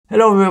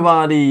Hello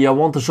everybody, I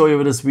want to show you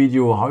with this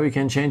video how you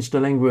can change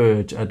the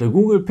language at the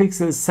Google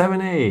Pixel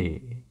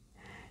 7a.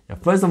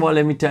 First of all,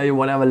 let me tell you,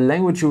 whatever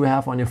language you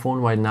have on your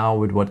phone right now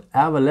with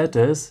whatever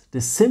letters,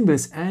 the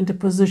symbols and the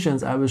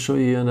positions I will show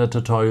you in the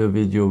tutorial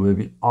video will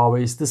be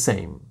always the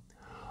same.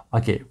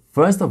 Okay,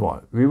 first of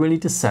all, we will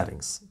need the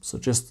settings. So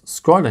just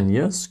scroll down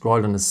here,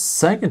 scroll down a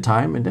second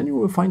time, and then you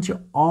will find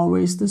here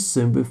always the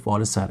symbol for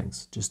the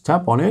settings. Just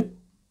tap on it.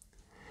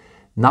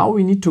 Now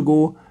we need to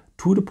go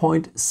to the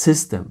point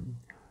system.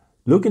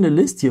 Look in the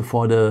list here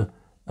for the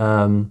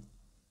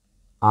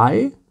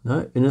I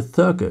in a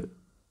circle.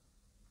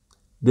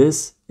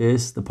 This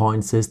is the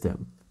point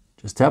system.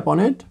 Just tap on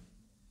it.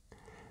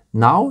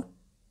 Now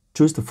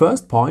choose the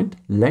first point,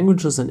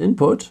 languages and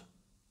input.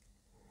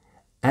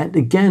 And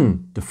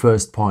again the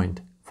first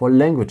point for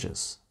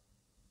languages.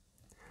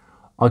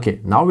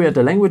 Okay, now we are at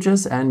the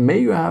languages, and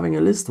maybe you're having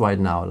a list right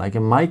now, like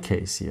in my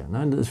case here.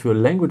 And if your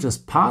language is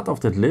part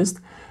of that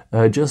list,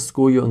 just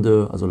go here on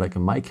the, also like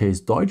in my case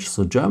Deutsch,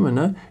 so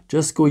German,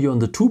 just go here on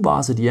the two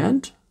bars at the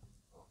end,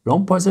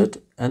 long press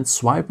it and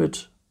swipe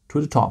it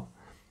to the top.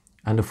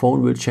 And the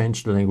phone will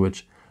change the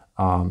language,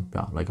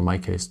 like in my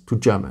case, to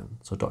German,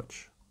 so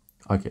Deutsch.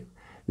 Okay,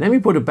 let me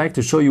put it back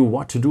to show you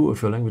what to do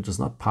if your language is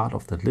not part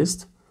of that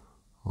list.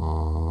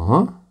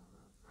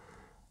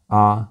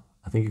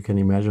 I think you can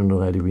imagine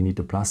already we need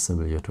the plus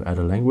symbol here to add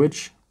a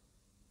language.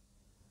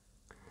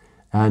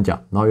 And yeah,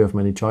 now you have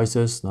many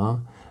choices.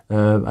 Now,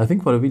 I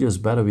think for the video is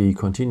better we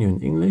continue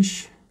in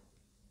English.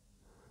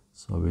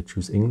 So we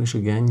choose English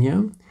again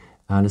here.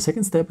 And the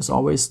second step is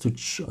always to,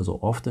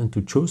 often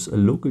to choose a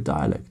local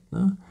dialect.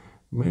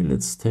 Maybe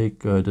let's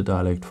take the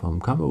dialect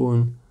from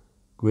Cameroon.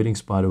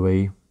 Greetings, by the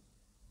way.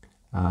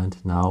 And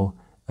now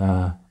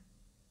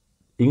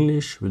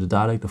English with the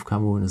dialect of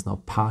Cameroon is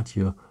now part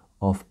here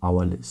of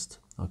our list.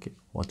 Okay,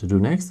 what to do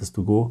next is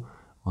to go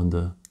on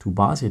the two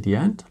bars at the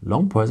end,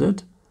 long press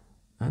it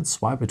and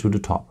swipe it to the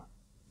top.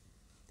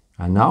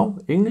 And now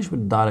English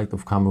with the dialect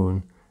of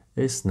Cameroon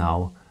is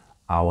now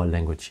our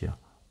language here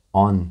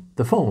on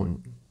the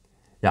phone.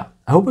 Yeah,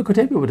 I hope I could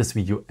help you with this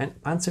video and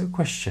answer your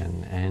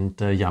question. And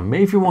yeah,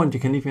 maybe if you want,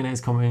 you can leave me a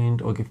nice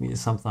comment or give me a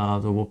thumbs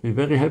up. It would be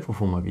very helpful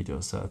for my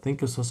videos.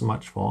 Thank you so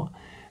much for.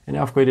 And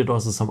I've created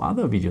also some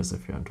other videos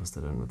if you're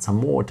interested in it. Some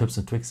more tips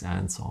and tricks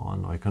and so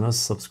on. Or you can also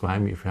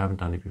subscribe me if you haven't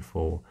done it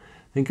before.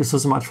 Thank you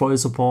so much for your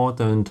support.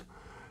 And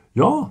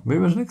yeah,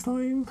 maybe until next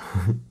time.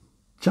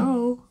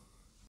 Ciao.